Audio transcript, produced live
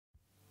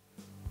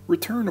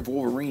Return of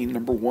Wolverine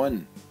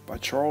 #1 by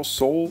Charles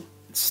Soule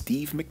and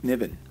Steve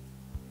McNiven.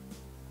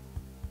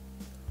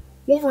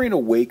 Wolverine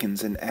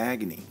awakens in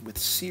agony with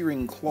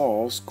searing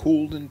claws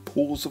cooled in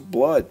pools of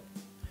blood.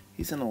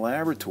 He's in a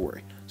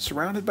laboratory,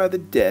 surrounded by the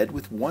dead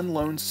with one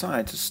lone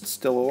scientist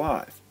still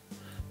alive.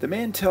 The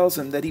man tells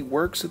him that he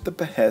works at the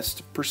behest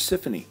of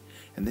Persephone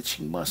and that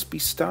she must be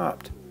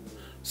stopped.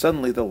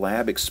 Suddenly the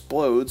lab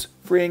explodes,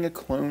 freeing a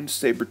cloned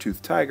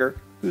saber-toothed tiger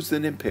who's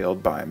then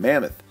impaled by a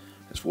mammoth,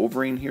 as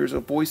Wolverine hears a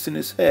voice in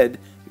his head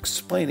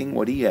explaining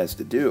what he has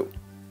to do.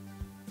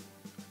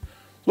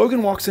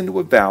 Logan walks into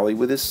a valley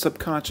with his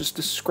subconscious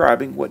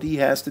describing what he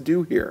has to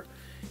do here.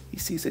 He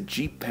sees a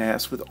jeep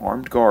pass with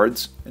armed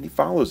guards, and he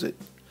follows it.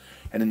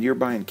 At a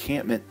nearby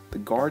encampment, the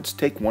guards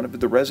take one of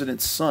the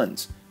residents'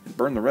 sons and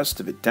burn the rest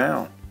of it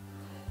down.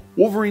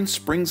 Wolverine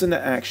springs into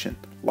action,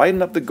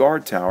 lighting up the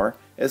guard tower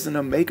as an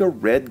Omega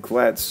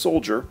red-clad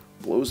soldier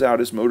blows out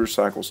his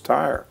motorcycle's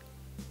tire.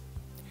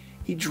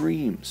 He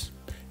dreams.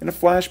 In a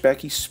flashback,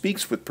 he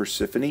speaks with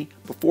Persephone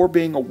before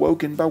being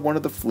awoken by one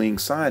of the fleeing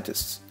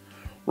scientists.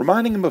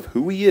 Reminding him of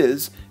who he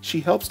is, she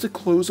helps to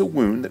close a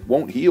wound that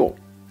won't heal,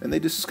 and they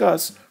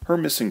discuss her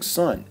missing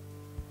son.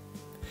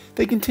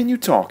 They continue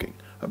talking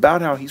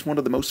about how he's one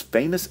of the most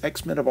famous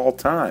X-Men of all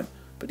time,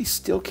 but he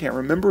still can't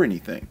remember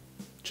anything,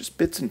 just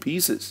bits and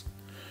pieces.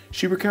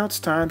 She recounts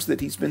times that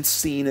he's been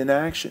seen in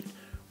action,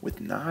 with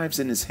knives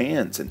in his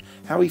hands, and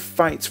how he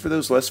fights for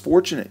those less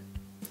fortunate.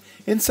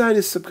 Inside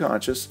his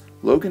subconscious,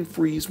 Logan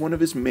frees one of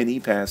his many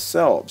past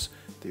selves.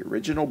 The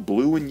original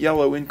blue and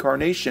yellow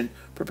incarnation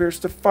prepares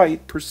to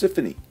fight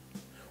Persephone.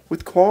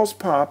 With claws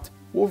popped,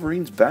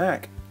 Wolverine's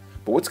back.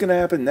 But what's going to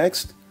happen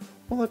next?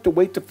 We'll have to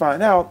wait to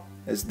find out,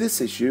 as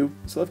this issue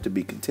is left to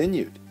be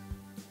continued.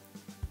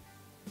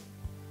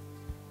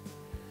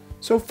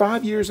 So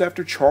 5 years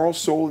after Charles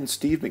Soule and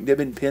Steve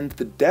McNiven penned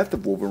the death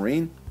of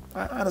Wolverine,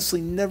 I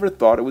honestly never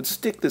thought it would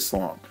stick this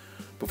long.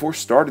 Before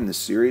starting this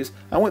series,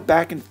 I went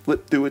back and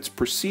flipped through its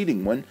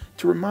preceding one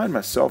to remind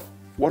myself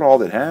what all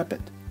that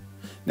happened.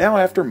 Now,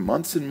 after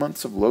months and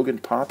months of Logan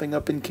popping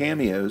up in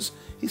cameos,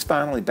 he's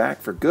finally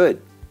back for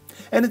good.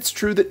 And it's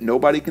true that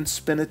nobody can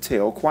spin a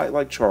tale quite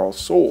like Charles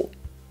Soule.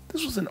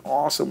 This was an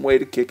awesome way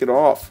to kick it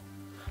off.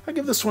 I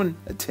give this one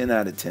a 10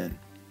 out of 10.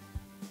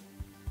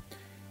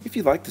 If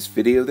you like this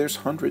video, there's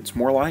hundreds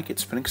more like it,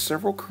 spanning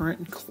several current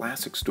and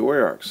classic story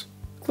arcs.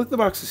 Click the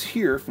boxes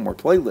here for more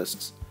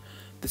playlists.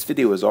 This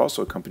video is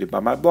also accompanied by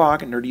my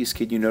blog at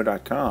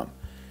nerdiestkidyouknow.com.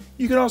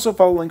 You can also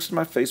follow links to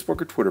my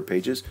Facebook or Twitter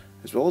pages,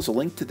 as well as a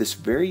link to this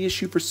very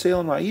issue for sale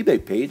on my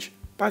eBay page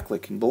by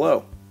clicking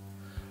below.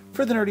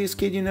 For the Nerdiest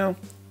Kid You Know,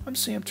 I'm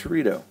Sam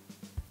Torito.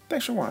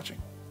 Thanks for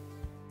watching.